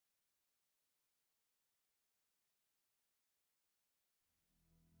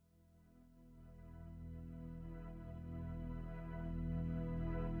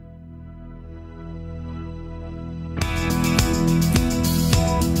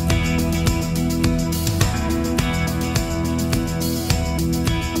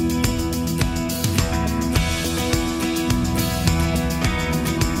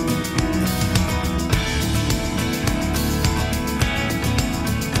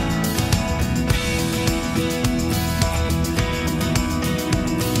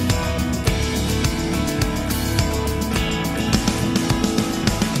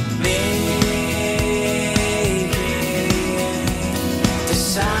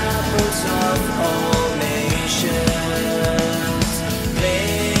of all nations,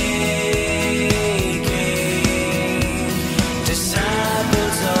 making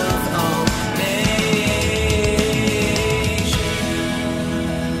disciples of all nations.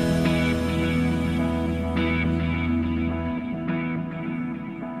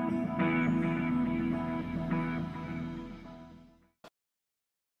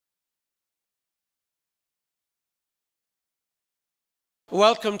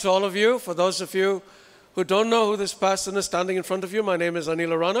 Welcome to all of you. For those of you who don't know who this person is standing in front of you, my name is Aneel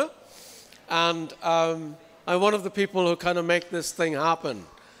Aranha, and I'm one of the people who kind of make this thing happen.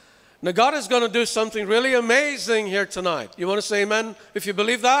 Now, God is going to do something really amazing here tonight. You want to say amen if you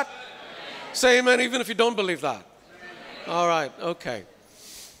believe that? Amen. Say amen even if you don't believe that. Amen. All right, okay.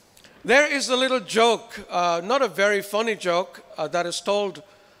 There is a little joke, not a very funny joke, that is told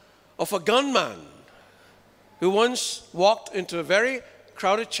of a gunman who once walked into a very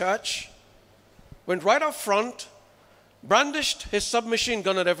crowded church, went right up front, brandished his submachine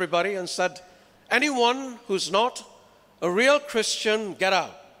gun at everybody and said, "Anyone who's not a real Christian, get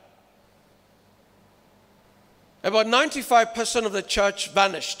out." About 95% of the church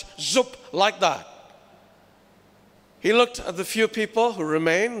vanished, zoop, like that. He looked at the few people who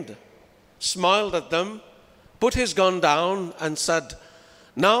remained, smiled at them, put his gun down and said,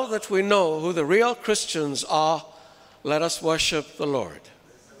 "Now that we know who the real Christians are, let us worship the Lord."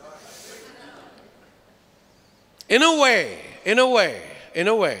 In a way,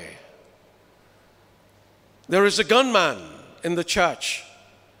 there is a gunman in the church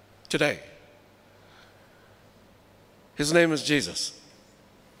today. His name is Jesus.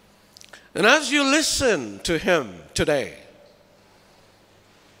 And as you listen to him today,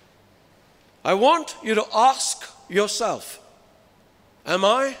 I want you to ask yourself, am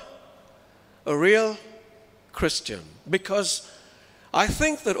I a real Christian? Because I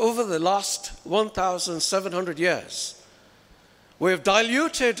think that over the last 1,700 years, we have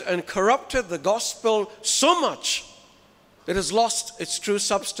diluted and corrupted the gospel so much, it has lost its true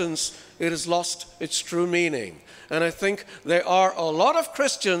substance, it has lost its true meaning. And I think there are a lot of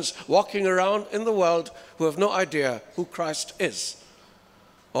Christians walking around in the world who have no idea who Christ is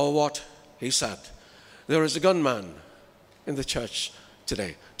or what he said. There is a gunman in the church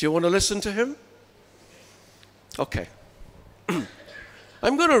today. Do you want to listen to him? Okay.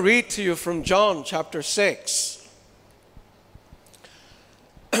 I'm going to read to you from John chapter 6,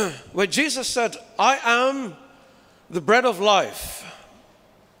 where Jesus said, "I am the bread of life.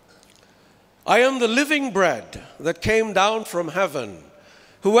 I am the living bread that came down from heaven.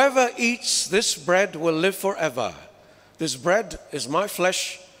 Whoever eats this bread will live forever. This bread is my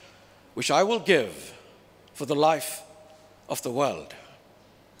flesh, which I will give for the life of the world."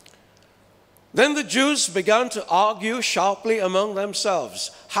 Then the Jews began to argue sharply among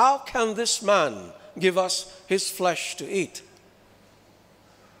themselves, "How can this man give us his flesh to eat?"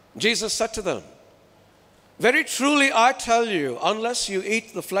 Jesus said to them, "Very truly I tell you, unless you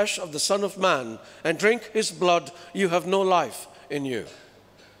eat the flesh of the Son of Man and drink his blood, you have no life in you.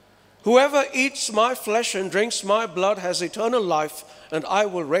 Whoever eats my flesh and drinks my blood has eternal life, and I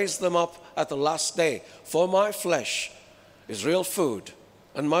will raise them up at the last day. For my flesh is real food,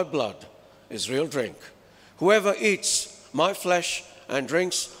 and my blood is real drink. Whoever eats my flesh and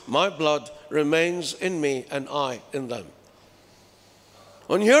drinks my blood remains in me, and I in them."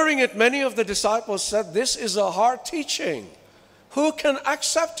 On hearing it, many of the disciples said, "This is a hard teaching. Who can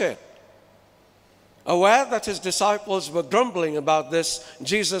accept it?" Aware that his disciples were grumbling about this,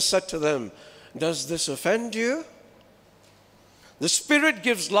 Jesus said to them, "Does this offend you? The Spirit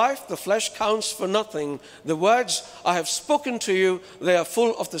gives life, the flesh counts for nothing. The words I have spoken to you, they are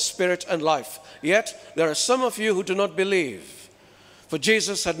full of the Spirit and life. Yet there are some of you who do not believe." For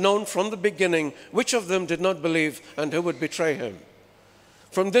Jesus had known from the beginning which of them did not believe and who would betray him.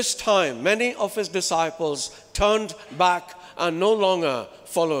 From this time, many of his disciples turned back and no longer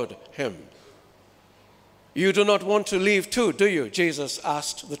followed him. "You do not want to leave too, do you?" Jesus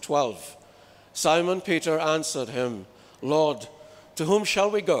asked the 12. Simon Peter answered him, "Lord, to whom shall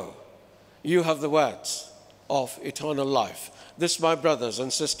we go? You have the words of eternal life." This, my brothers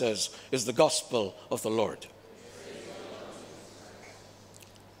and sisters, is the gospel of the Lord.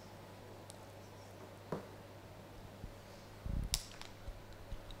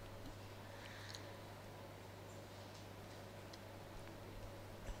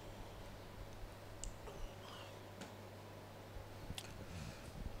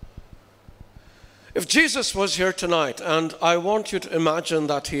 If Jesus was here tonight, and I want you to imagine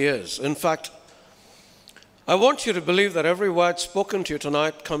that he is. In fact, I want you to believe that every word spoken to you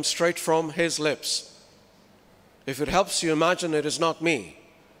tonight comes straight from his lips. If it helps you imagine, it is not me,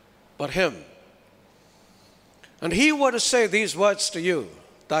 but him, and he were to say these words to you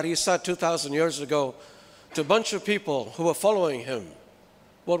that he said 2,000 years ago to a bunch of people who were following him,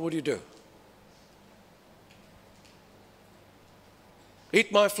 what would you do?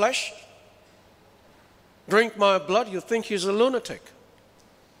 Eat my flesh? Drink my blood? You think he's a lunatic.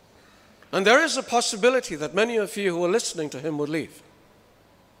 And there is a possibility that many of you who are listening to him would leave.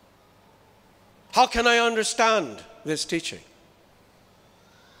 How can I understand this teaching?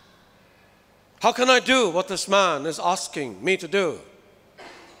 How can I do what this man is asking me to do?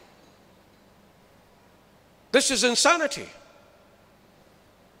 This is insanity.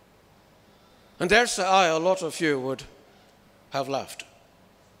 And dare say a lot of you would have left.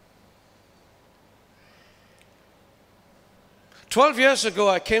 12 years ago,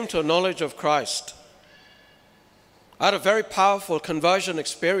 I came to a knowledge of Christ. I had a very powerful conversion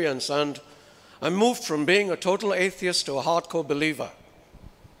experience, and I moved from being a total atheist to a hardcore believer.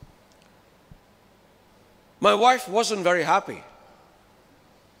 My wife wasn't very happy.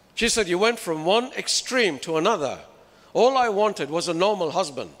 She said, you went from one extreme to another. All I wanted was a normal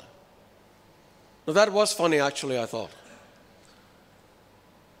husband. Now that was funny, actually, I thought.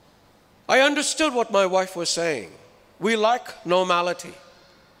 I understood what my wife was saying. We like normality.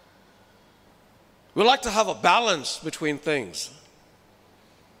 We like to have a balance between things.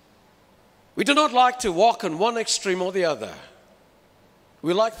 We do not like to walk in one extreme or the other.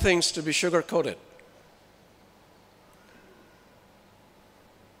 We like things to be sugar-coated.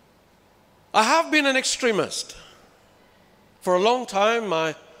 I have been an extremist. For a long time,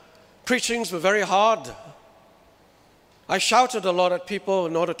 my preachings were very hard. I shouted a lot at people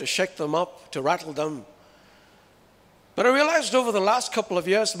in order to shake them up, to rattle them. But I realized over the last couple of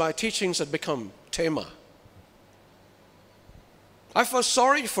years, my teachings had become tamer. I felt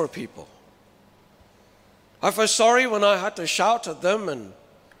sorry for people. I felt sorry when I had to shout at them and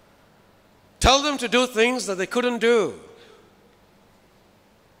tell them to do things that they couldn't do.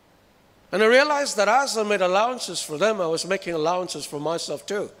 And I realized that as I made allowances for them, I was making allowances for myself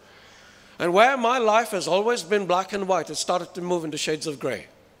too. And where my life has always been black and white, it started to move into shades of gray.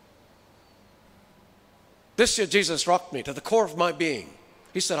 This year, Jesus rocked me to the core of my being.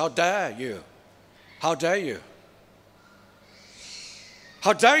 He said, how dare you? How dare you?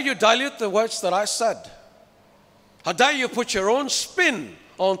 How dare you dilute the words that I said? How dare you put your own spin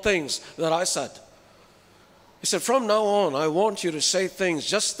on things that I said? He said, from now on, I want you to say things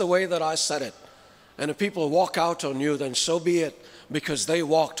just the way that I said it. And if people walk out on you, then so be it, because they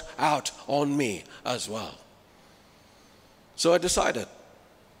walked out on me as well. So I decided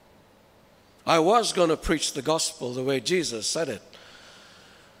I was going to preach the gospel the way Jesus said it.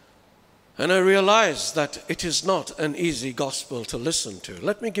 And I realized that it is not an easy gospel to listen to.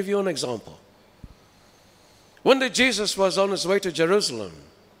 Let me give you an example. One day Jesus was on his way to Jerusalem.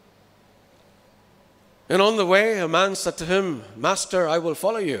 And on the way, a man said to him, Master, I will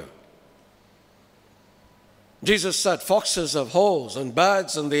follow you. Jesus said, foxes have holes and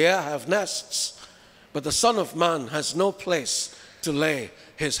birds in the air have nests, but the Son of Man has no place to lay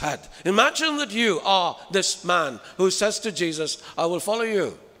his head. Imagine that you are this man who says to Jesus, I will follow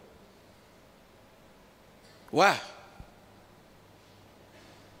you. Where?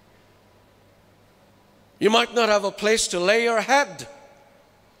 You might not have a place to lay your head.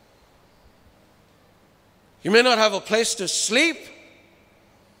 You may not have a place to sleep.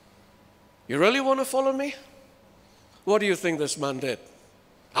 You really want to follow me? What do you think this man did?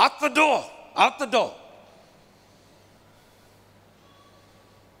 Out the door, out the door.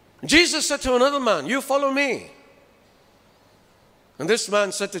 Jesus said to another man, you follow me. And this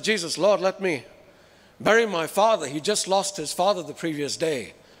man said to Jesus, Lord, let me bury my father. He just lost his father the previous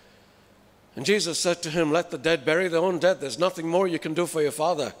day. And Jesus said to him, let the dead bury their own dead. There's nothing more you can do for your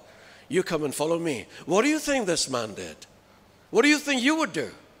father. You come and follow me. What do you think this man did? What do you think you would do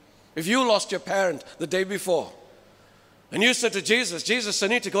if you lost your parent the day before? And you said to Jesus, Jesus, I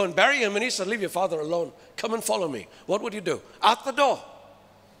need to go and bury him. And he said, leave your father alone. Come and follow me. What would you do? Out the door.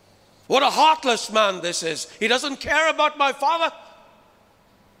 What a heartless man this is. He doesn't care about my father.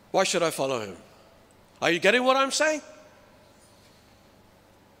 Why should I follow him? Are you getting what I'm saying?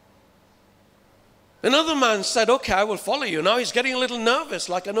 Another man said, okay, I will follow you. Now he's getting a little nervous,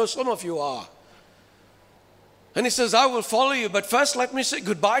 like I know some of you are. And he says, I will follow you, but first let me say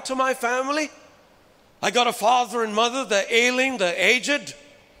goodbye to my family. I got a father and mother, they're ailing, they're aged.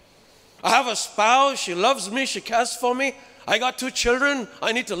 I have a spouse, she loves me, she cares for me. I got 2 children,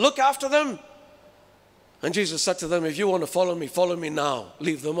 I need to look after them. And Jesus said to them, if you want to follow me now,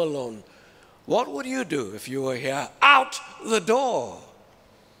 leave them alone. What would you do if you were here? Out the door.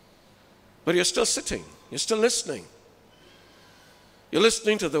 But you're still sitting, you're still listening. You're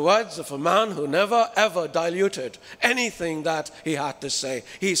listening to the words of a man who never ever diluted anything that he had to say.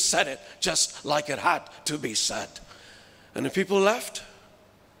 He said it just like it had to be said. And the people left,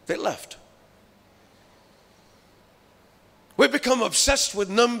 they left. We've become obsessed with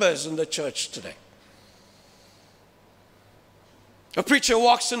numbers in the church today. A preacher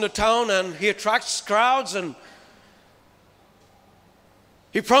walks into town and he attracts crowds and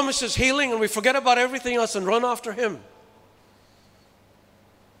he promises healing, and we forget about everything else and run after him.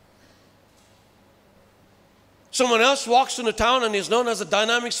 Someone else walks into town and he's known as a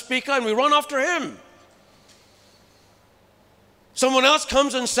dynamic speaker, and we run after him. Someone else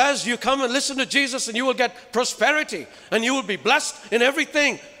comes and says, you come and listen to Jesus and you will get prosperity and you will be blessed in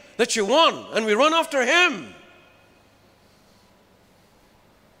everything that you want, and we run after him.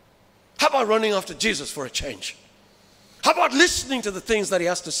 How about running after Jesus for a change? How about listening to the things that he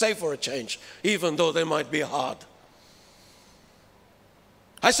has to say for a change, even though they might be hard?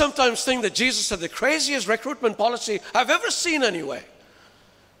 I sometimes think that Jesus had the craziest recruitment policy I've ever seen anyway.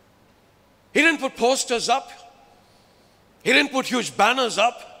 He didn't put posters up. He didn't put huge banners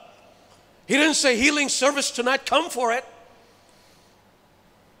up. He didn't say healing service tonight, come for it.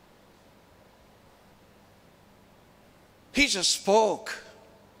 He just spoke.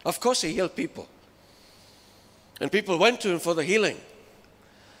 Of course he healed people. And people went to him for the healing.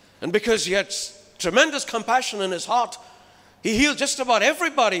 And because he had tremendous compassion in his heart, he healed just about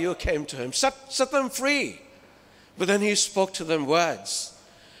everybody who came to him, set them free. But then he spoke to them words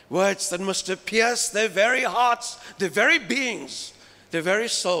that must have pierced their very hearts, their very beings, their very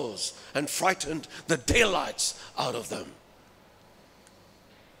souls, and frightened the daylights out of them.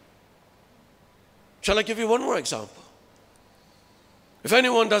 Shall I give you one more example? If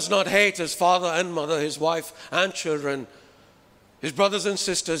anyone does not hate his father and mother, his wife and children, his brothers and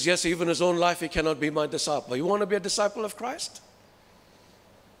sisters, yes, even his own life, he cannot be my disciple. You want to be a disciple of Christ?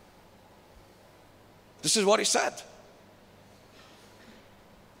 This is what he said.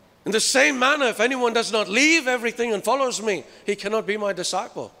 In the same manner, if anyone does not leave everything and follows me, he cannot be my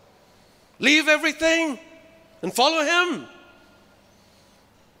disciple. Leave everything and follow him.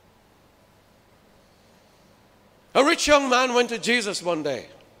 A rich young man went to Jesus one day.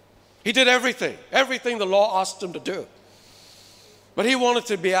 He did everything the law asked him to do. But he wanted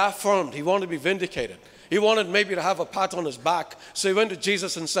to be affirmed. He wanted to be vindicated. He wanted maybe to have a pat on his back. So he went to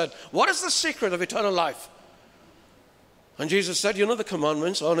Jesus and said, what is the secret of eternal life? And Jesus said, you know the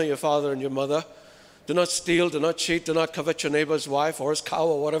commandments, honor your father and your mother. Do not steal, do not cheat, do not covet your neighbor's wife or his cow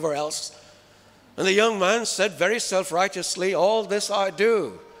or whatever else. And the young man said very self-righteously, all this I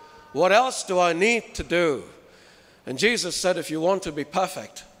do. What else do I need to do? And Jesus said, if you want to be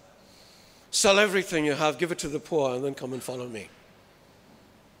perfect, sell everything you have, give it to the poor, and then come and follow me.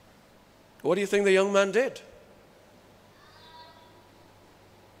 What do you think the young man did?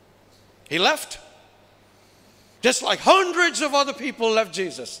 He left. Just like hundreds of other people left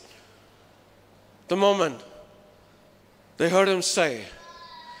Jesus. The moment they heard him say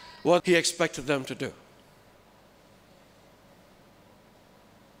what he expected them to do.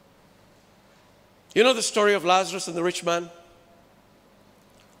 You know the story of Lazarus and the rich man?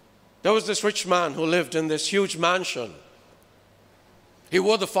 There was this rich man who lived in this huge mansion. He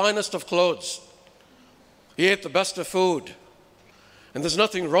wore the finest of clothes. He ate the best of food. And there's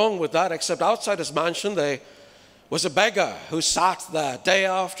nothing wrong with that, except outside his mansion there was a beggar who sat there day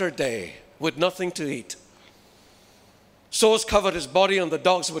after day with nothing to eat. Sores covered his body and the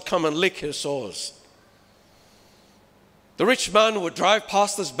dogs would come and lick his sores. The rich man would drive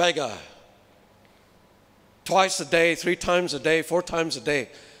past this beggar twice a day, 3 times a day, 4 times a day.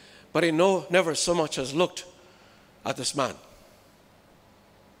 But he never so much as looked at this man.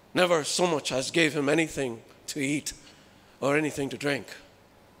 Never so much as gave him anything to eat or anything to drink.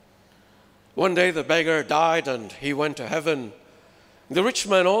 One day the beggar died and he went to heaven. The rich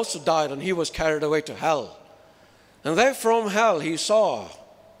man also died and he was carried away to hell. And there from hell he saw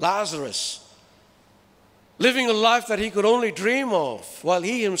Lazarus living a life that he could only dream of while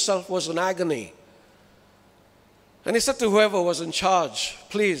he himself was in agony. And he said to whoever was in charge,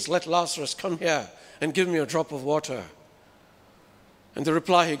 please let Lazarus come here and give me a drop of water. And the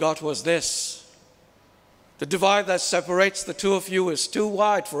reply he got was this: the divide that separates the two of you is too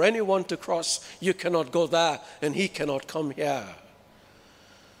wide for anyone to cross. You cannot go there and he cannot come here.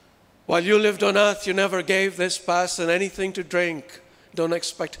 While you lived on earth, you never gave this person anything to drink. Don't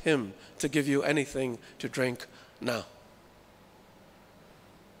expect him to give you anything to drink now.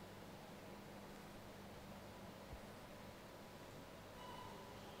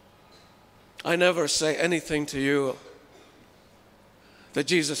 I never say anything to you that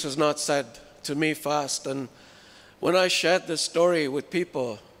Jesus has not said to me first. And When I shared this story with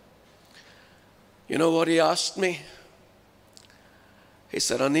people, you know what he asked me? He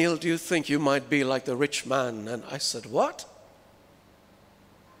said, Aneel, do you think you might be like the rich man? And I said, what?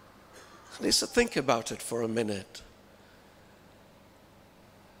 And he said, think about it for a minute.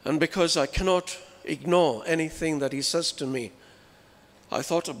 And because I cannot ignore anything that he says to me, I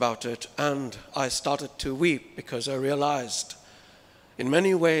thought about it and I started to weep because I realized in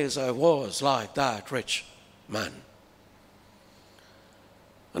many ways I was like that rich man.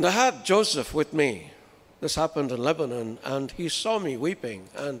 And I had Joseph with me. This happened in Lebanon, and he saw me weeping,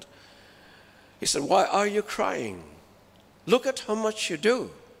 and he said, why are you crying? Look at how much you do.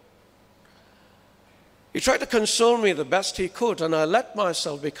 He tried to console me the best he could, and I let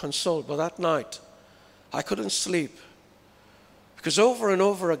myself be consoled. But that night, I couldn't sleep, because over and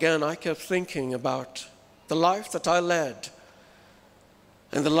over again, I kept thinking about the life that I led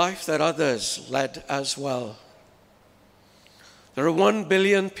and the life that others led as well. There are 1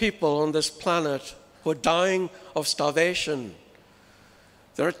 billion people on this planet who are dying of starvation.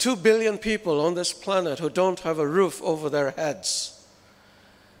 There are 2 billion people on this planet who don't have a roof over their heads.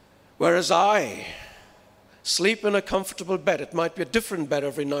 Whereas I sleep in a comfortable bed. It might be a different bed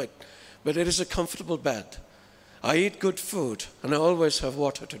every night, but it is a comfortable bed. I eat good food, and I always have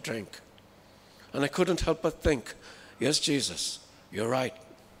water to drink. And I couldn't help but think, yes, Jesus, you're right.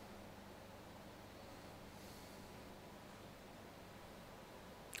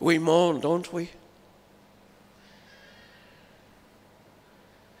 We mourn, don't we?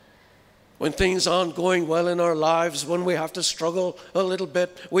 When things aren't going well in our lives, when we have to struggle a little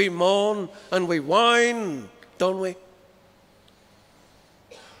bit, we moan and we whine, don't we?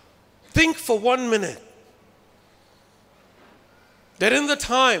 Think for 1 minute that in the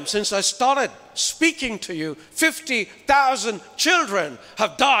time since I started speaking to you, 50,000 children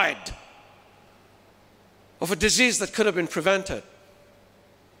have died of a disease that could have been prevented,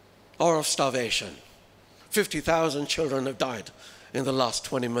 or of starvation. 50,000 children have died in the last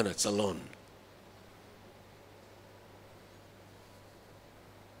 20 minutes alone.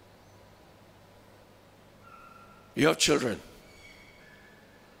 You have children.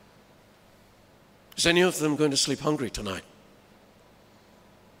 Is any of them going to sleep hungry tonight?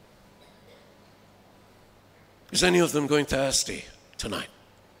 Is any of them going thirsty tonight?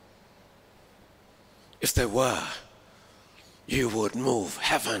 If they were, you would move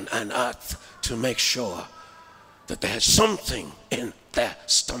heaven and earth to make sure that they had something in their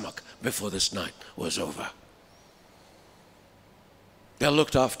stomach before this night was over. They're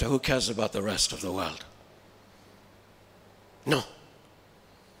looked after. Who cares about the rest of the world? No.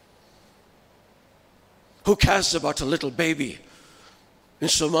 Who cares about a little baby in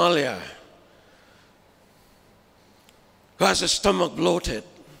Somalia who has his stomach bloated,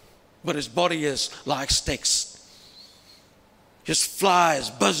 but his body is like sticks? His flies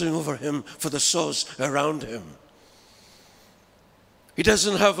buzzing over him for the sores around him. He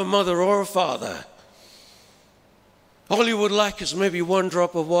doesn't have a mother or a father. All he would like is maybe 1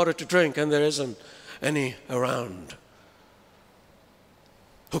 drop of water to drink, and there isn't any around.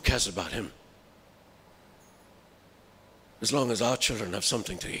 Who cares about him? As long as our children have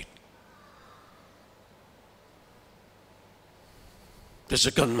something to eat. There's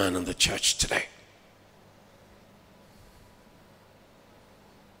a gunman in the church today.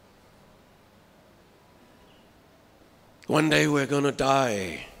 One day we're going to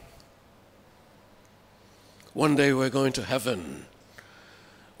die. One day we're going to heaven.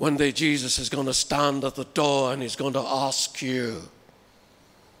 One day Jesus is going to stand at the door and he's going to ask you,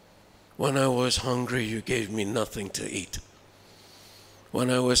 when I was hungry, you gave me nothing to eat. When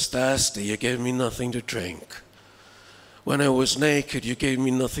I was thirsty, you gave me nothing to drink. When I was naked, you gave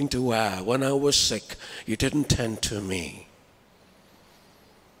me nothing to wear. When I was sick, you didn't tend to me.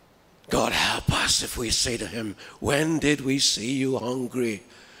 God help us if we say to him, when did we see you hungry?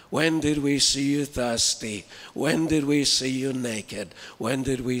 When did we see you thirsty? When did we see you naked? When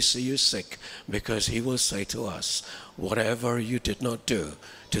did we see you sick? Because he will say to us, whatever you did not do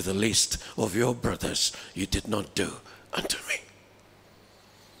to the least of your brothers, you did not do unto me.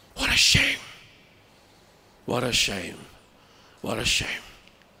 What a shame. What a shame. What a shame.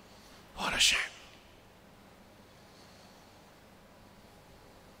 What a shame.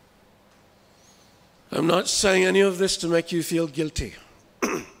 I'm not saying any of this to make you feel guilty.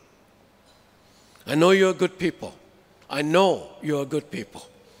 I know you're good people. I know you're good people.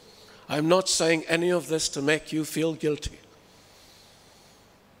 I'm not saying any of this to make you feel guilty.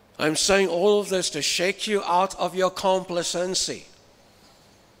 I'm saying all of this to shake you out of your complacency,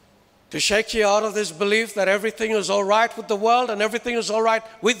 to shake you out of this belief that everything is all right with the world and everything is all right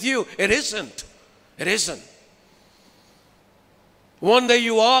with you. It isn't. It isn't. One day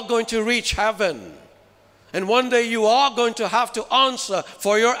you are going to reach heaven. And one day you are going to have to answer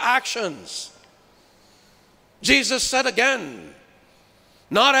for your actions. Jesus said again,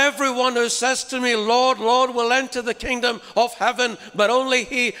 not everyone who says to me, Lord, Lord, will enter the kingdom of heaven, but only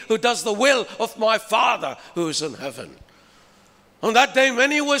he who does the will of my Father who is in heaven. On that day,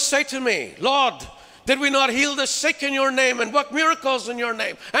 many will say to me, Lord, did we not heal the sick in your name and work miracles in your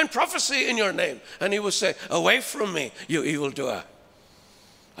name and prophecy in your name? And he will say, away from me, you evildoer.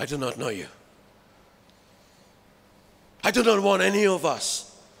 I do not know you. I do not want any of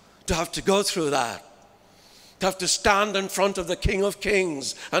us to have to go through that. To have to stand in front of the King of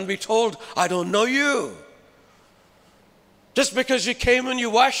Kings and be told, I don't know you. Just because you came and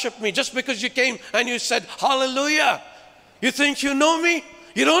you worshiped me, just because you came and you said, hallelujah, you think you know me?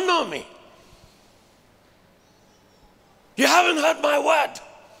 You don't know me. You haven't heard my word.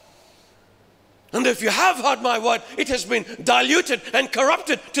 And if you have heard my word, it has been diluted and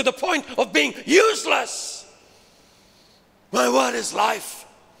corrupted to the point of being useless. My word is life.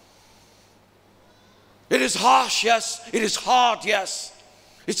 It is harsh, yes. It is hard, yes.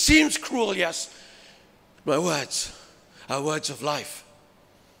 It seems cruel, yes. My words are words of life.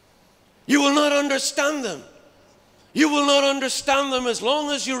 You will not understand them. You will not understand them as long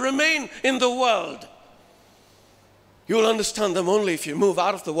as you remain in the world. You will understand them only if you move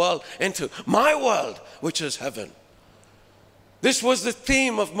out of the world into my world, which is heaven. This was the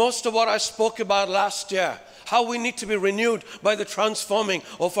theme of most of what I spoke about last year, how we need to be renewed by the transforming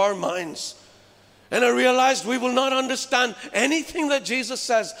of our minds. And I realized we will not understand anything that Jesus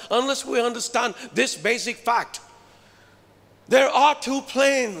says unless we understand this basic fact. There are two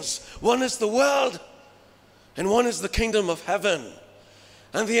planes. One is the world and one is the kingdom of heaven.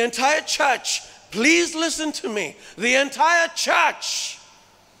 And the entire church, please listen to me, the entire church,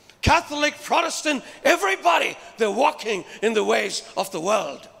 Catholic, Protestant, everybody, they're walking in the ways of the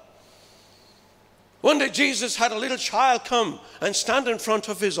world. One day Jesus had a little child come and stand in front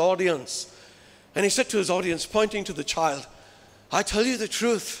of his audience. And he said to his audience, pointing to the child, I tell you the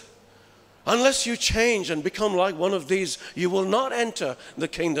truth, unless you change and become like one of these, you will not enter the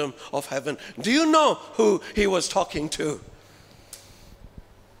kingdom of heaven. Do you know who he was talking to?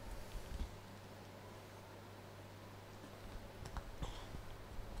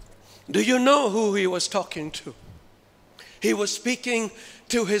 Do you know who he was talking to? He was speaking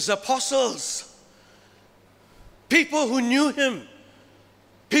to his apostles, people who knew him,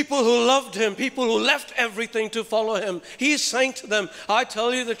 people who loved him, people who left everything to follow him. He is saying to them, I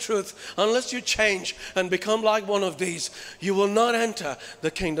tell you the truth, unless you change and become like one of these, you will not enter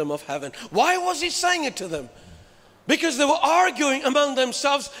the kingdom of heaven. Why was he saying it to them? Because they were arguing among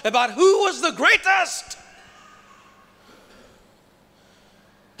themselves about who was the greatest.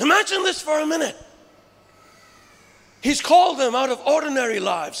 Imagine this for a minute. He's called them out of ordinary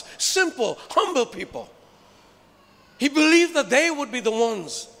lives, simple, humble people. He believed that they would be the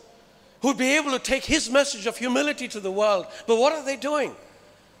ones who would be able to take his message of humility to the world. But what are they doing?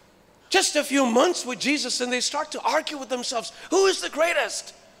 Just a few months with Jesus and they start to argue with themselves. Who is the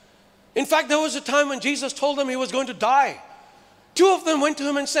greatest? In fact, there was a time when Jesus told them he was going to die. Two of them went to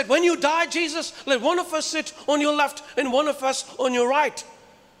him and said, when you die, Jesus, let one of us sit on your left and one of us on your right.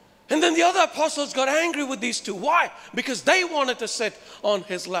 And then the other apostles got angry with these two. Why? Because they wanted to sit on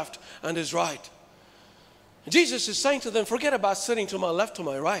his left and his right. Jesus is saying to them, forget about sitting to my left or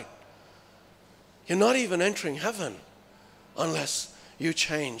my right. You're not even entering heaven unless you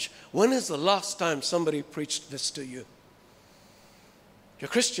change. When is the last time somebody preached this to you? You're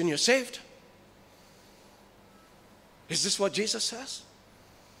Christian, you're saved. Is this what Jesus says?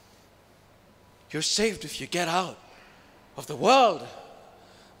 You're saved if you get out of the world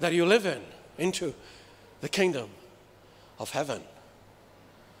that you live in into the kingdom of heaven.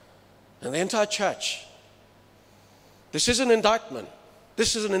 And the entire church, this is an indictment.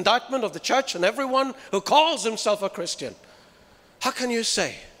 This is an indictment of the church and everyone who calls himself a Christian. How can you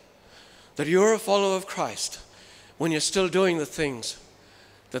say that you're a follower of Christ when you're still doing the things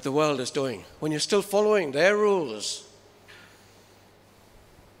that the world is doing, when you're still following their rules?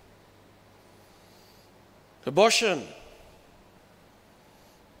 Abortion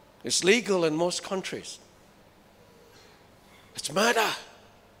is legal in most countries. It's murder.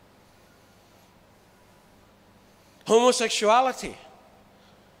 Homosexuality.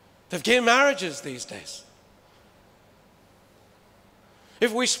 They have gay marriages these days.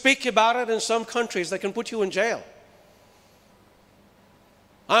 If we speak about it in some countries, they can put you in jail.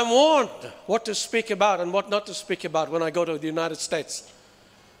 I'm warned what to speak about and what not to speak about when I go to the United States,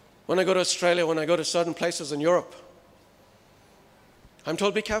 when I go to Australia, when I go to certain places in Europe. I'm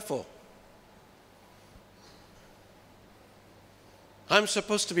told, be careful. I'm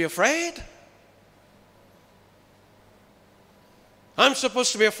supposed to be afraid? I'm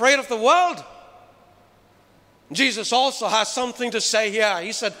supposed to be afraid of the world? Jesus also has something to say here.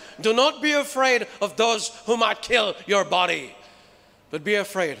 He said, do not be afraid of those who might kill your body, but be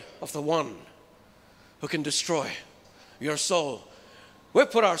afraid of the one who can destroy your soul. We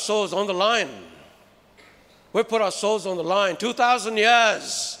put our souls on the line. We put our souls on the line. 2,000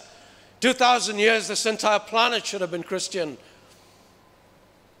 years. 2,000 years, this entire planet should have been Christian.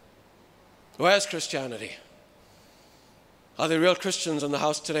 Where's Christianity? Are there real Christians in the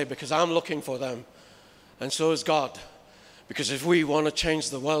house today? Because I'm looking for them. And so is God. Because if we want to change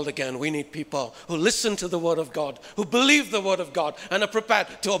the world again, we need people who listen to the Word of God, who believe the Word of God, and are prepared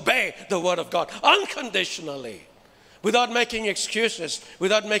to obey the Word of God unconditionally, without making excuses,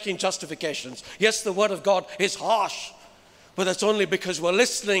 without making justifications. Yes, the Word of God is harsh, but that's only because we're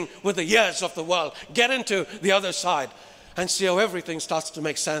listening with the ears of the world. Get into the other side and see how everything starts to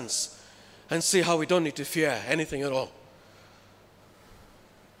make sense, and see how we don't need to fear anything at all.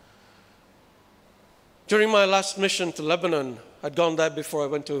 During my last mission to Lebanon, I'd gone there before I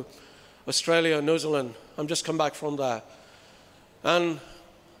went to Australia and New Zealand. I'm just come back from there. And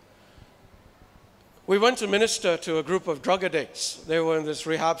we went to minister to a group of drug addicts. They were in this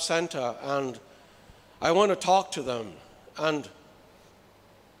rehab center, and I want to talk to them. And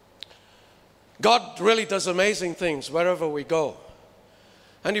God really does amazing things wherever we go.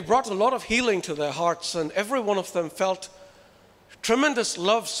 And He brought a lot of healing to their hearts, and every one of them felt tremendous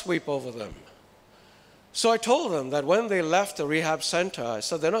love sweep over them. So I told them that when they left the rehab center, I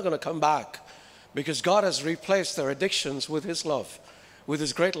said they're not going to come back, because God has replaced their addictions with His love, with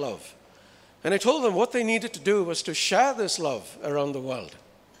His great love. And I told them what they needed to do was to share this love around the world,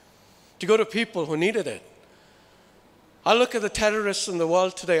 to go to people who needed it. I look at the terrorists in the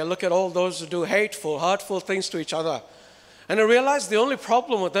world today. I look at all those who do hateful, hurtful things to each other. And I realize the only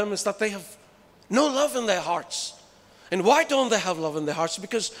problem with them is that they have no love in their hearts. And why don't they have love in their hearts?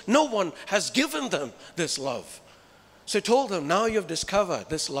 Because no one has given them this love. So I told them, now you've discovered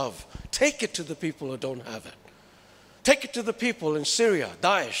this love. Take it to the people who don't have it. Take it to the people in Syria,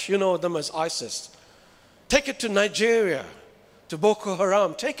 Daesh, you know them as ISIS. Take it to Nigeria, to Boko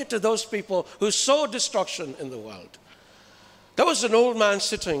Haram. Take it to those people who sow destruction in the world. There was an old man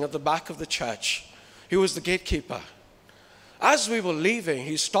sitting at the back of the church. He was the gatekeeper. As we were leaving,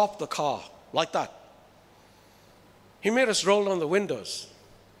 he stopped the car like that. He made us roll down the windows.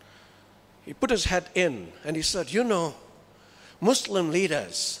 He put his head in and he said, you know, Muslim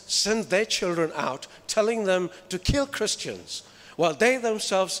leaders send their children out telling them to kill Christians while they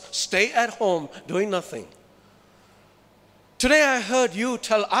themselves stay at home doing nothing. Today I heard you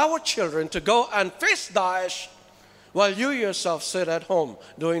tell our children to go and face Daesh while you yourself sit at home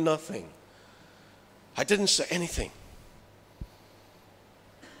doing nothing. I didn't say anything.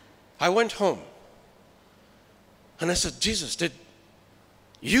 I went home. And I said, Jesus, did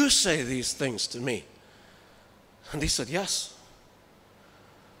you say these things to me? And he said, yes.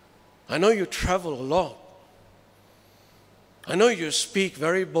 I know you travel a lot. I know you speak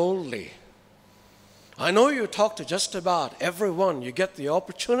very boldly. I know you talk to just about everyone you get the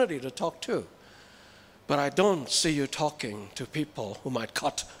opportunity to talk to. But I don't see you talking to people who might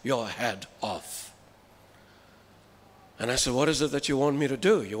cut your head off. And I said, what is it that you want me to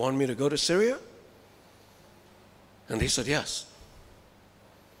do? You want me to go to Syria? And he said, yes.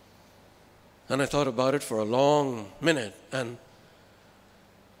 And I thought about it for a long minute. And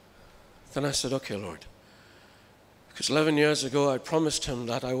then I said, okay, Lord. Because 11 years ago, I promised Him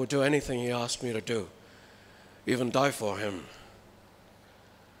that I would do anything He asked me to do, even die for Him.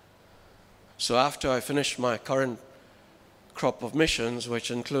 So after I finished my current crop of missions, which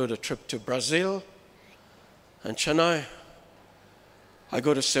include a trip to Brazil and Chennai, I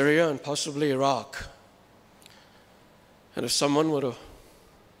go to Syria and possibly Iraq. And if someone were to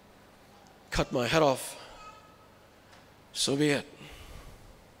cut my head off, so be it.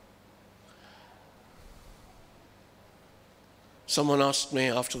 Someone asked me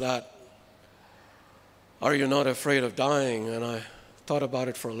after that, are you not afraid of dying? And I thought about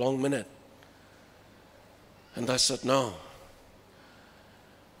it for a long minute. And I said, no.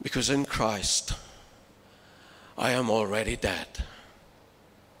 Because in Christ, I am already dead.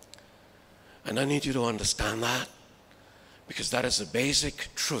 And I need you to understand that. Because that is a basic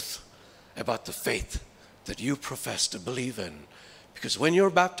truth about the faith that you profess to believe in. Because when you're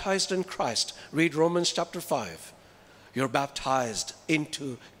baptized in Christ, read Romans chapter 5, you're baptized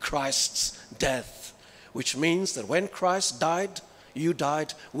into Christ's death, which means that when Christ died, you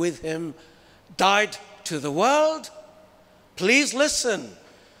died with Him, died to the world. Please listen,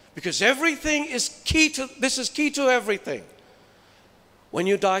 because everything is key to, this is key to everything. When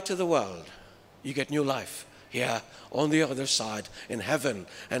you die to the world, you get new life here on the other side in heaven.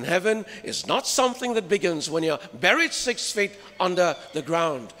 And heaven is not something that begins when you're buried 6 feet under the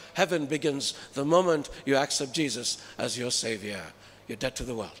ground. Heaven begins the moment you accept Jesus as your Savior. You're dead to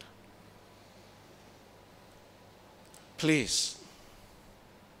the world. Please,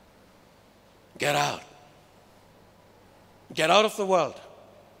 get out. Get out of the world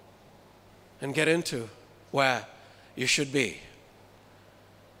and get into where you should be.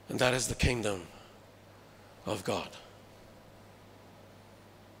 And that is the kingdom of God.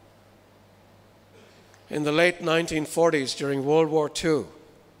 In the late 1940s, during World War II,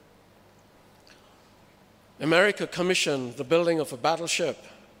 America commissioned the building of a battleship.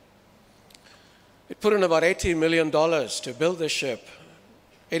 It put in about $80 million to build this ship.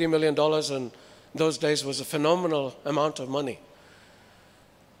 $80 million in those days was a phenomenal amount of money.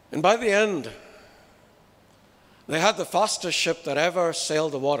 And by the end, they had the fastest ship that ever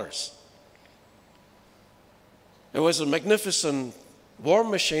sailed the waters. It was a magnificent war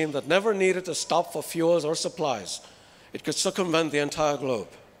machine that never needed to stop for fuels or supplies. It could circumvent the entire globe.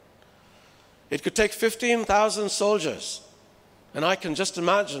 It could take 15,000 soldiers. And I can just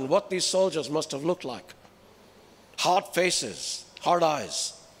imagine what these soldiers must have looked like. Hard faces, hard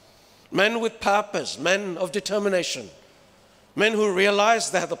eyes. Men with purpose, men of determination. Men who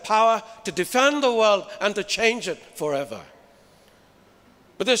realized they had the power to defend the world and to change it forever.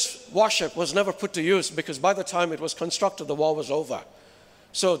 But this warship was never put to use because by the time it was constructed, the war was over.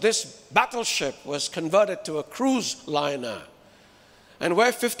 So this battleship was converted to a cruise liner. And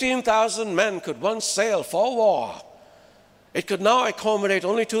where 15,000 men could once sail for war, it could now accommodate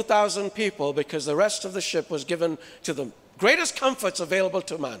only 2,000 people because the rest of the ship was given to the greatest comforts available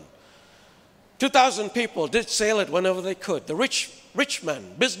to man. 2,000 people did sail it whenever they could. The rich men,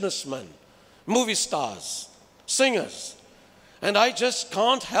 businessmen, movie stars, singers. And I just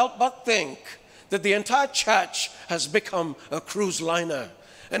can't help but think that the entire church has become a cruise liner.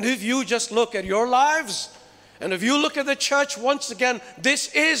 And if you just look at your lives, and if you look at the church once again,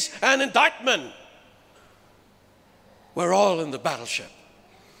 this is an indictment. We're all in the battleship.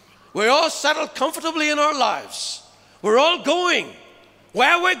 We're all settled comfortably in our lives. We're all going.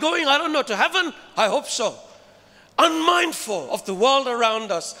 Where we're going, I don't know. To heaven? I hope so. Unmindful of the world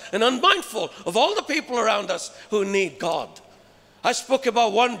around us and unmindful of all the people around us who need God. I spoke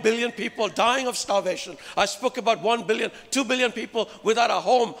about 1 billion people dying of starvation. I spoke about 1 billion, 2 billion people without a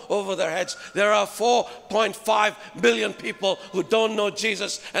home over their heads. There are 4.5 billion people who don't know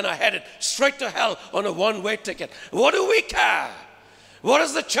Jesus and are headed straight to hell on a one-way ticket. What do we care? What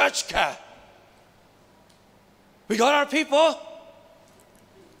does the church care? We got our people.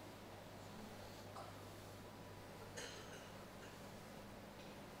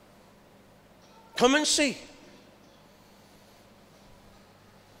 Come and see.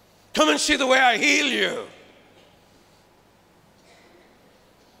 Come and see the way I heal you.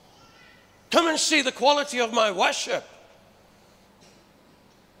 Come and see the quality of my worship.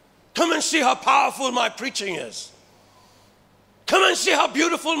 Come and see how powerful my preaching is. Come and see how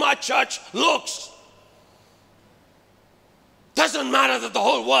beautiful my church looks. Doesn't matter that the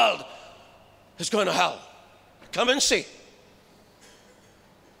whole world is going to hell. Come and see.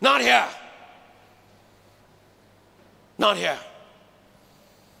 Not here. Not here.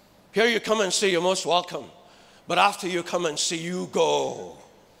 Here you come and see, you're most welcome. But after you come and see, you go.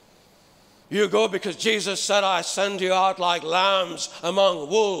 You go because Jesus said, I send you out like lambs among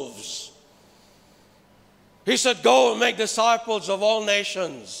wolves. He said, go and make disciples of all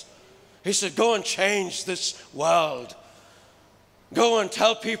nations. He said, go and change this world. Go and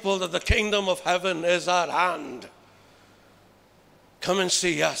tell people that the kingdom of heaven is at hand. Come and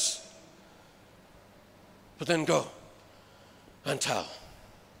see, yes. But then go and tell.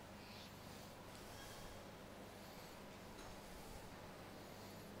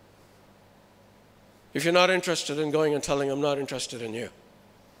 If you're not interested in going and telling, I'm not interested in you.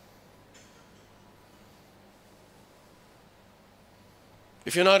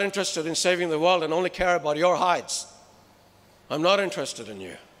 If you're not interested in saving the world and only care about your hides, I'm not interested in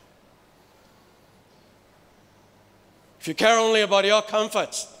you. If you care only about your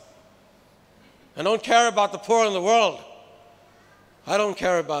comforts and don't care about the poor in the world, I don't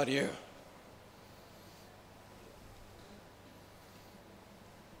care about you.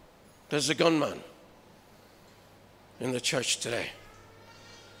 There's a gunman in the church today.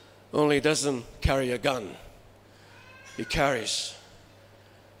 Only he doesn't carry a gun. He carries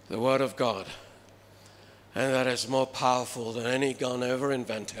the Word of God. And that is more powerful than any gun ever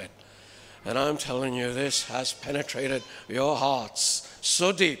invented. And I'm telling you, this has penetrated your hearts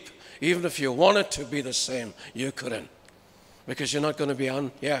so deep, even if you wanted to be the same, you couldn't. because you're not going to be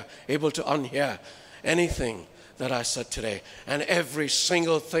able to unhear anything that I said today. And every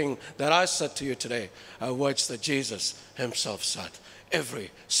single thing that I said to you today are words that Jesus himself said.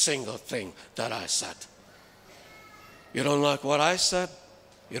 Every single thing that I said. You don't like what I said,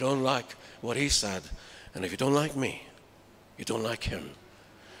 you don't like what he said. And if you don't like me, you don't like him.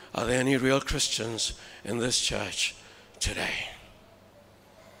 Are there any real Christians in this church today?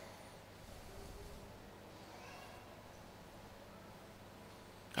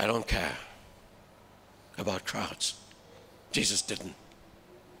 I don't care about crowds. Jesus didn't.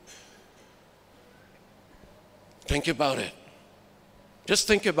 Think about it. Just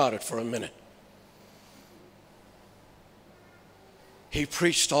think about it for a minute. He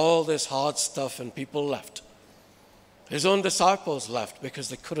preached all this hard stuff and people left. His own disciples left because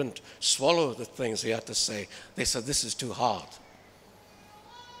they couldn't swallow the things he had to say. They said, this is too hard.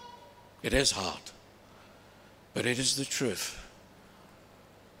 It is hard, but it is the truth.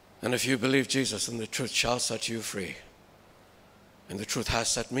 And if you believe Jesus, then the truth shall set you free. And the truth has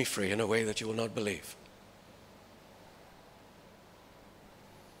set me free in a way that you will not believe.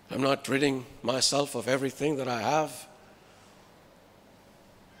 I'm not ridding myself of everything that I have.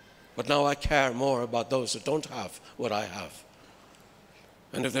 But now I care more about those that don't have what I have.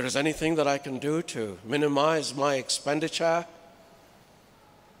 And if there is anything that I can do to minimize my expenditure,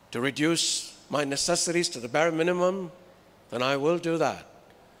 to reduce my necessities to the bare minimum, then I will do that.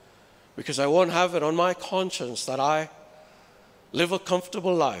 Because I won't have it on my conscience that I live a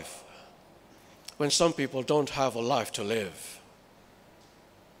comfortable life when some people don't have a life to live.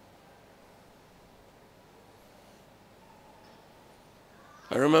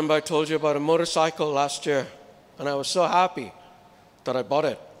 I remember I told you about a motorcycle last year, and I was so happy that I bought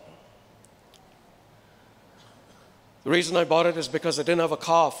it. The reason I bought it is because I didn't have a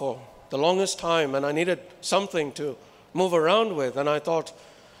car for the longest time, and I needed something to move around with, and I thought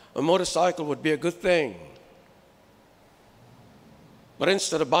a motorcycle would be a good thing. But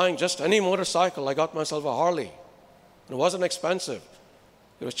instead of buying just any motorcycle, I got myself a Harley. It wasn't expensive.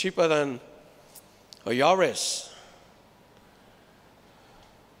 It was cheaper than a Yaris.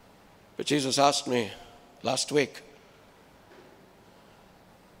 But Jesus asked me last week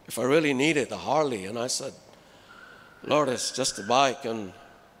if I really needed a Harley. And I said, Lord, it's just a bike, and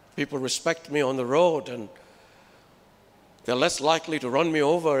people respect me on the road, and they're less likely to run me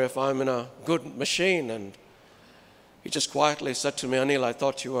over if I'm in a good machine. And he just quietly said to me, Aneel, I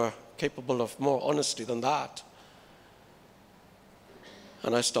thought you were capable of more honesty than that.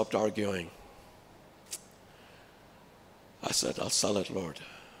 And I stopped arguing. I said, I'll sell it, Lord,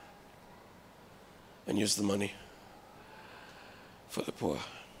 and use the money for the poor.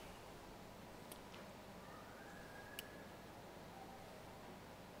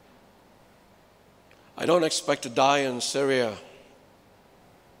 I don't expect to die in Syria.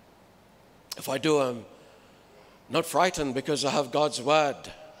 If I do, I'm not frightened because I have God's word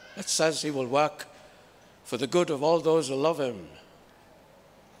that says he will work for the good of all those who love him.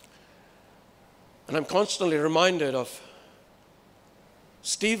 And I'm constantly reminded of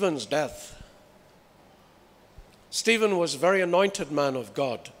Stephen's death. Stephen was a very anointed man of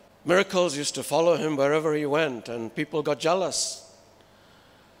God. Miracles used to follow him wherever he went, and people got jealous.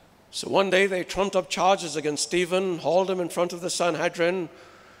 So one day they trumped up charges against Stephen, hauled him in front of the Sanhedrin,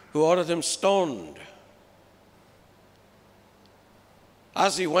 who ordered him stoned.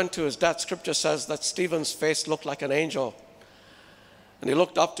 As he went to his death, Scripture says that Stephen's face looked like an angel. And he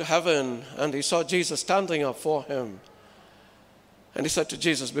looked up to heaven, and he saw Jesus standing up for him. And he said to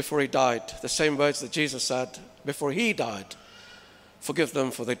Jesus before he died, the same words that Jesus said before he died, forgive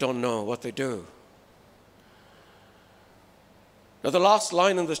them, for they don't know what they do. Now, the last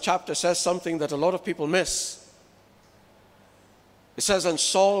line in this chapter says something that a lot of people miss. It says, and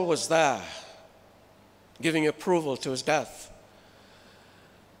Saul was there, giving approval to his death.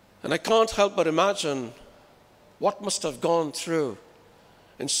 And I can't help but imagine what must have gone through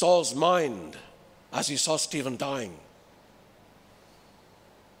in Saul's mind as he saw Stephen dying.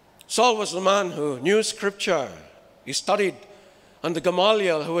 Saul was a man who knew Scripture. He studied under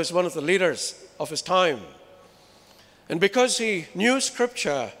Gamaliel, who was one of the leaders of his time. And because he knew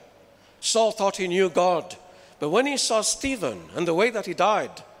Scripture, Saul thought he knew God. But when he saw Stephen and the way that he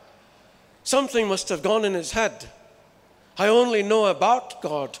died, something must have gone in his head. I only know about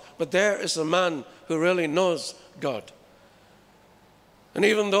God, but there is a man who really knows God. And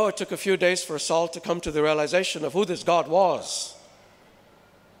even though it took a few days for Saul to come to the realization of who this God was,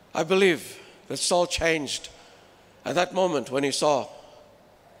 I believe that Saul changed at that moment when he saw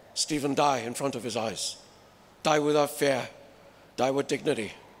Stephen die in front of his eyes. Die without fear, die with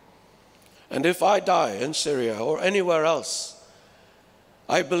dignity. And if I die in Syria or anywhere else,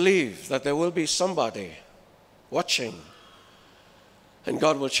 I believe that there will be somebody watching, and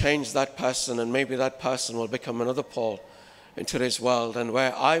God will change that person, and maybe that person will become another Paul in today's world. And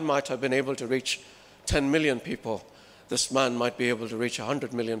where I might have been able to reach 10 million people, this man might be able to reach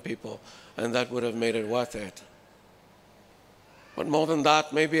 100 million people, and that would have made it worth it. But more than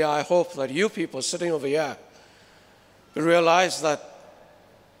that, maybe I hope that you people sitting over here will realize that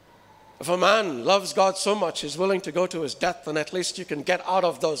if a man loves God so much, he's willing to go to his death, then at least you can get out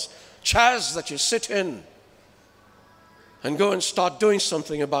of those chairs that you sit in and go and start doing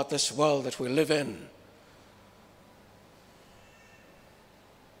something about this world that we live in.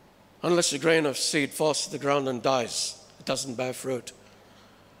 Unless a grain of seed falls to the ground and dies, it doesn't bear fruit.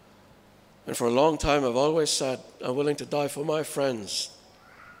 And for a long time, I've always said, I'm willing to die for my friends.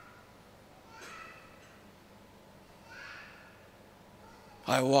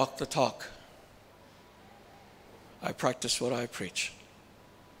 I walk the talk. I practice what I preach.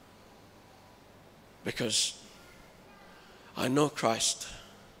 Because I know Christ.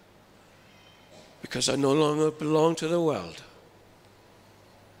 Because I no longer belong to the world.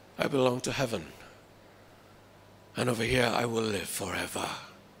 I belong to heaven. And over here I will live forever.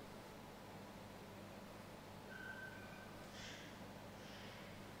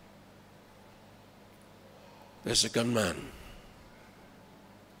 There's a gunman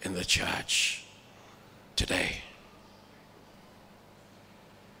in the church today.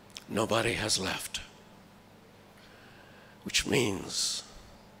 Nobody has left, which means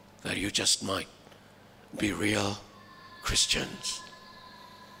that you just might be real Christians.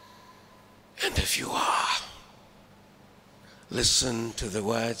 And if you are, listen to the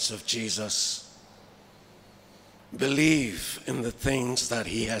words of Jesus. Believe in the things that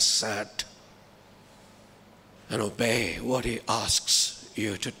he has said and obey what he asks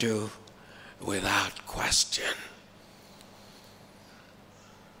you to do without question.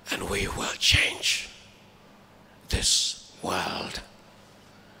 And we will change this world,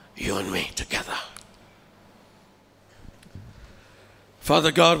 you and me together.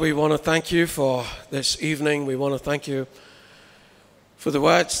 Father God, we want to thank you for this evening. We want to thank you for the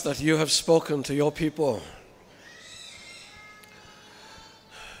words that you have spoken to your people.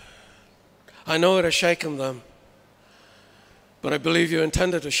 I know it has shaken them, but I believe you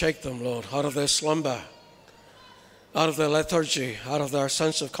intended to shake them, Lord, out of their slumber, out of their lethargy, out of their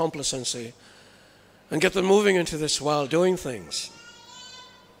sense of complacency, and get them moving into this world, doing things.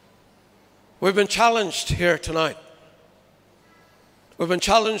 We've been challenged here tonight. We've been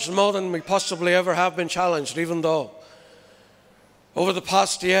challenged more than we possibly ever have been challenged, even though over the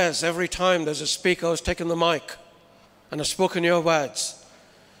past years, every time there's a speaker who's taken the mic and has spoken your words,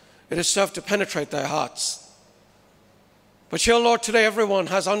 it has served to penetrate their hearts. But here, Lord, today everyone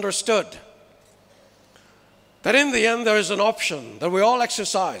has understood that in the end there is an option that we all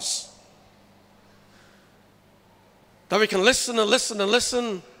exercise. That we can listen and listen and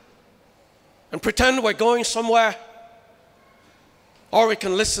listen and pretend we're going somewhere. Or we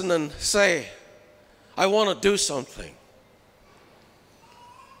can listen and say, I want to do something.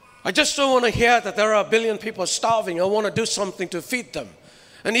 I just don't want to hear that there are 1 billion people starving. I want to do something to feed them.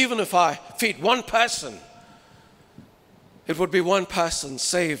 And even if I feed one person, it would be one person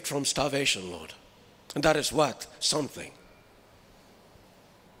saved from starvation, Lord. And that is worth something.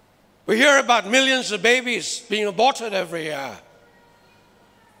 We hear about millions of babies being aborted every year.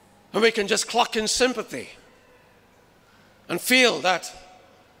 And we can just clock in sympathy and feel that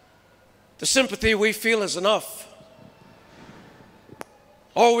the sympathy we feel is enough.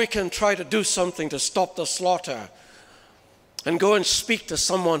 Or we can try to do something to stop the slaughter and go and speak to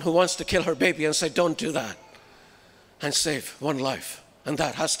someone who wants to kill her baby and say, don't do that, and save one life. And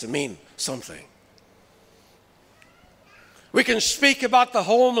that has to mean something. We can speak about the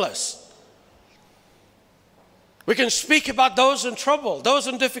homeless. We can speak about those in trouble, those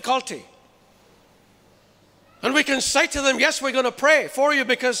in difficulty. And we can say to them, yes, we're going to pray for you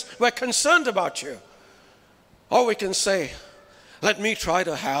because we're concerned about you. Or we can say, let me try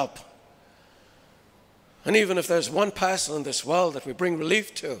to help. And even if there's one person in this world that we bring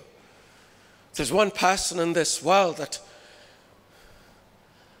relief to, if there's one person in this world that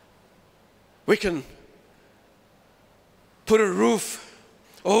we can put a roof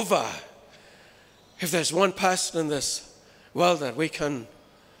over, if there's one person in this world that we can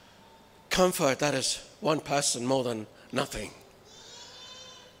comfort, that is one person more than nothing.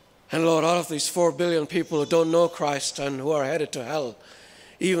 And Lord, out of these 4 billion people who don't know Christ and who are headed to hell,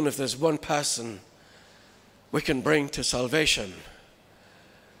 even if there's one person we can bring to salvation,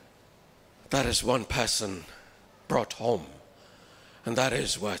 that is one person brought home. And that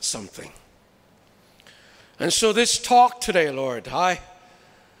is worth something. And so this talk today, Lord, I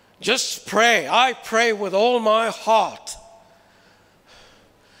just pray. I pray with all my heart.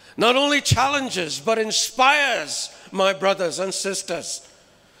 Not only challenges, but inspires my brothers and sisters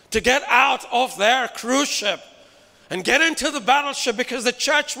to get out of their cruise ship and get into the battleship, because the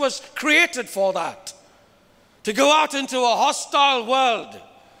church was created for that. To go out into a hostile world,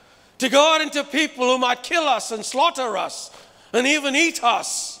 to go out into people who might kill us and slaughter us and even eat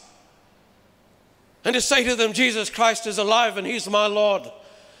us, and to say to them, Jesus Christ is alive and He's my Lord,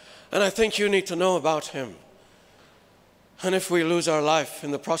 and I think you need to know about Him. And if we lose our life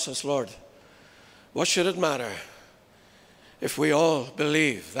in the process, Lord, what should it matter if we all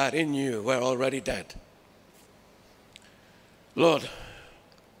believe that in you we're already dead? Lord,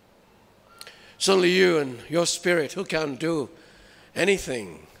 it's only you and your Spirit who can do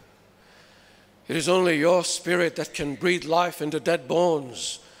anything. It is only your Spirit that can breathe life into dead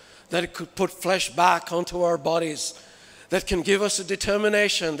bones, that it could put flesh back onto our bodies, that can give us a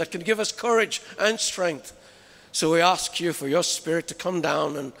determination, that can give us courage and strength. So we ask you for your Spirit to come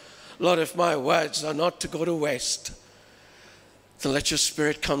down, and Lord, if my words are not to go to waste, then let your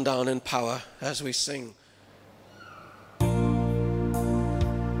Spirit come down in power as we sing.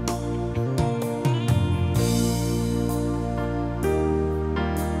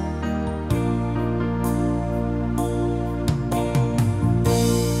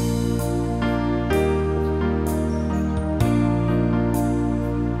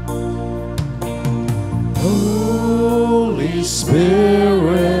 Holy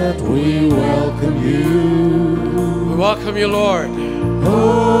Spirit, we welcome you. We welcome you, Lord.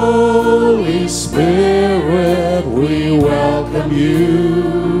 Holy Spirit, we welcome you.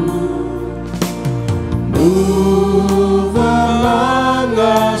 Move among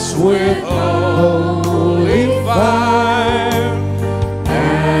us with holy fire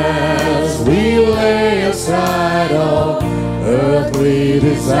as we lay aside all earthly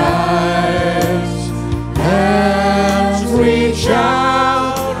desires. Hands reach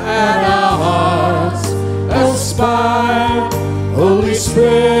out and our hearts aspire. Holy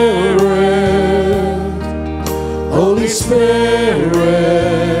Spirit, Holy Spirit,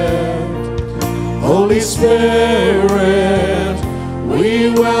 Holy Spirit, we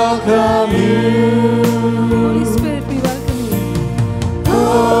welcome you.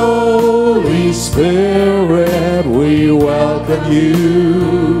 Holy Spirit, we welcome you. Holy Spirit, we welcome you.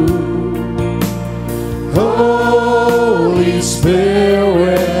 Holy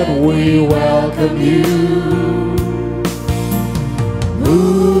Spirit, we welcome you.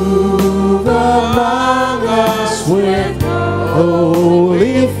 Move among us with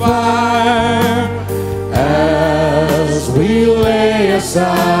holy fire as we lay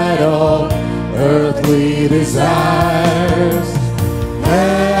aside all earthly desires.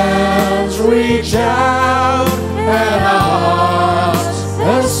 Hands reach out and our hearts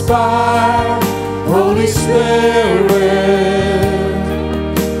aspire. Holy Spirit,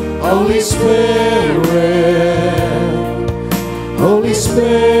 Holy Spirit, Holy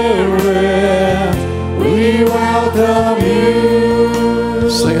Spirit, we welcome you.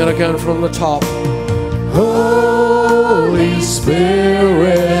 Sing it again from the top. Holy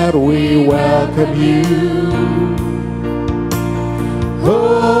Spirit, we welcome you.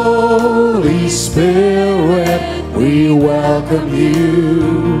 Holy Spirit, we welcome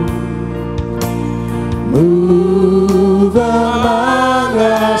you. Move among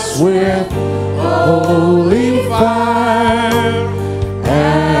us with holy fire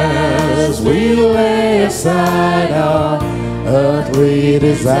as we lay aside our earthly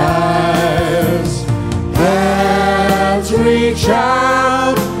desires. Hands reach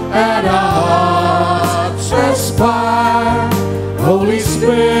out and our hearts aspire. Holy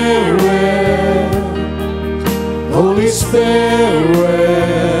Spirit, Holy Spirit,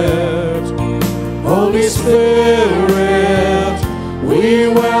 Holy Spirit, we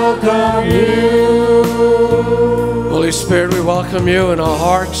welcome you. Holy Spirit, we welcome you in our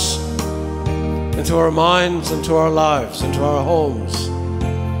hearts, into our minds, into our lives, into our homes.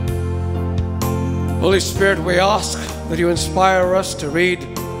 Holy Spirit, we ask that you inspire us to read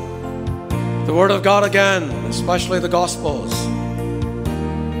the Word of God again, especially the Gospels,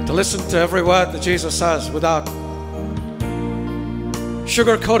 to listen to every word that Jesus says without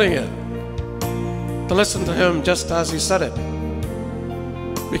sugarcoating it, to listen to Him just as He said it.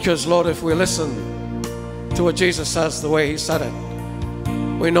 Because, Lord, if we listen to what Jesus says the way He said it,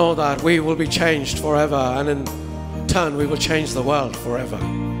 we know that we will be changed forever, and in turn we will change the world forever.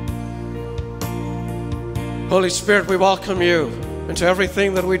 Holy Spirit, we welcome you into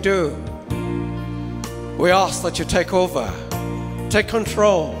everything that we do. We ask that you take over, take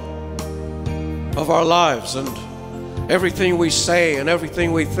control of our lives, and everything we say and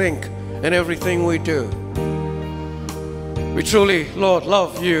everything we think and everything we do. We truly, Lord,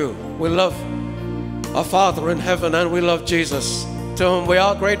 love you. We love our Father in heaven, and we love Jesus, to whom we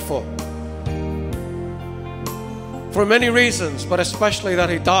are grateful for many reasons, but especially that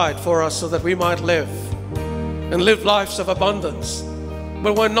he died for us so that we might live and live lives of abundance.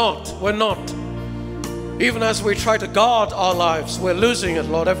 But we're not. Even as we try to guard our lives, we're losing it,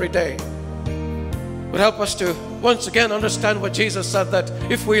 Lord, every day. But help us to once again understand what Jesus said, that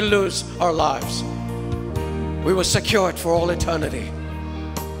if we lose our lives, we will secure it for all eternity.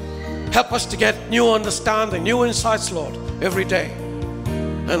 Help us to get new understanding, new insights, Lord, every day.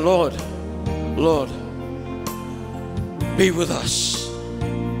 And Lord, be with us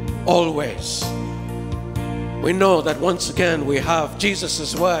always. We know that once again we have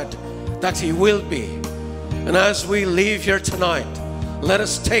Jesus' word that he will be. And as we leave here tonight, let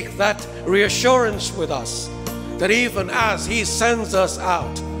us take that reassurance with us, that even as he sends us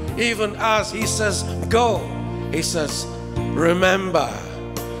out, even as he says, go, he says, remember,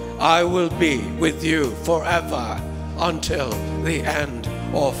 I will be with you forever until the end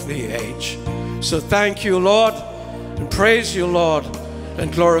of the age. So thank you, Lord, and praise you, Lord,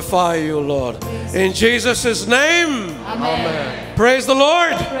 and glorify you, Lord. In Jesus' name, Amen. Praise the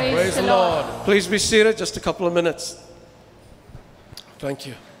Lord. Praise the Lord. Please be seated just a couple of minutes. Thank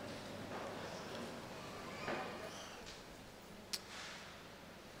you.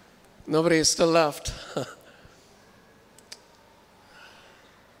 Nobody is still left.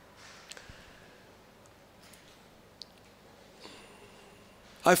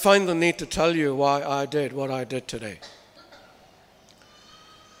 I find the need to tell you why I did what I did today.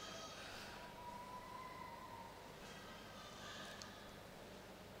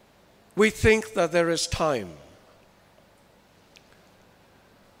 We think that there is time.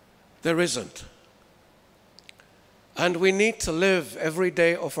 There isn't. And we need to live every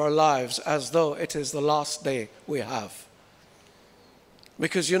day of our lives as though it is the last day we have.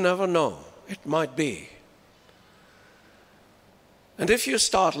 Because you never know. It might be. And if you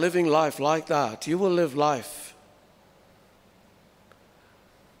start living life like that, you will live life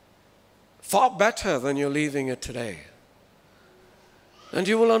far better than you're leaving it today. And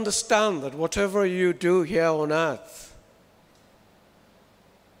you will understand that whatever you do here on earth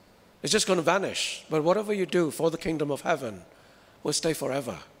is just going to vanish. But whatever you do for the kingdom of heaven will stay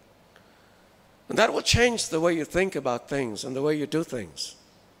forever. And that will change the way you think about things and the way you do things.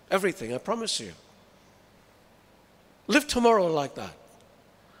 Everything, I promise you. Live tomorrow like that.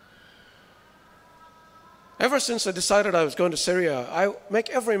 Ever since I decided I was going to Syria, I make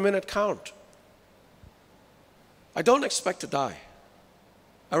every minute count. I don't expect to die.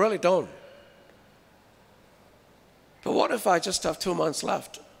 I really don't. But what if I just have 2 months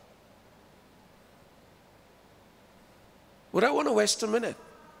left? Would I want to waste a minute?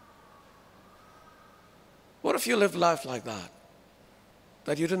 What if you lived life like that?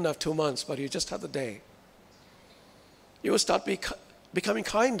 That you didn't have 2 months, but you just had the day. You will start becoming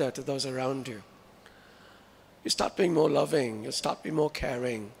kinder to those around you. You start being more loving. You start being more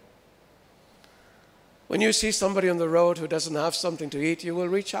caring. When you see somebody on the road who doesn't have something to eat, you will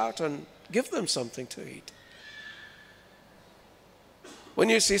reach out and give them something to eat. When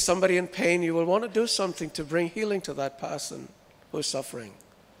you see somebody in pain, you will want to do something to bring healing to that person who is suffering.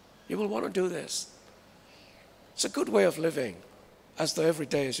 You will want to do this. It's a good way of living, as though every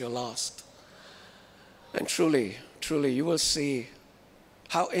day is your last. And truly, you will see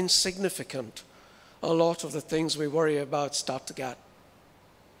how insignificant a lot of the things we worry about start to get.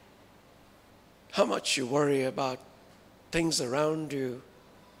 How much you worry about things around you,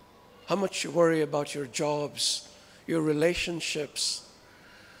 how much you worry about your jobs, your relationships.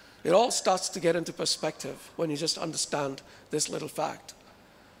 It all starts to get into perspective when you just understand this little fact.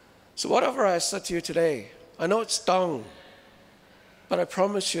 So whatever I said to you today, I know it stung, but I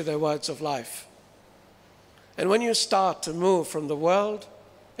promise you they're words of life. And when you start to move from the world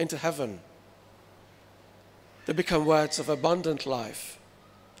into heaven, they become words of abundant life.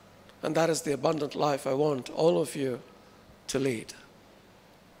 And that is the abundant life I want all of you to lead.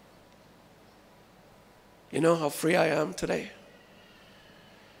 You know how free I am today?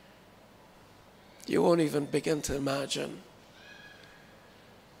 You won't even begin to imagine.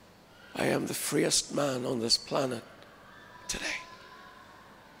 I am the freest man on this planet today.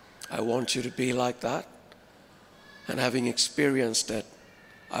 I want you to be like that. And having experienced it,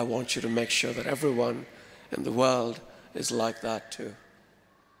 I want you to make sure that everyone in the world is like that too.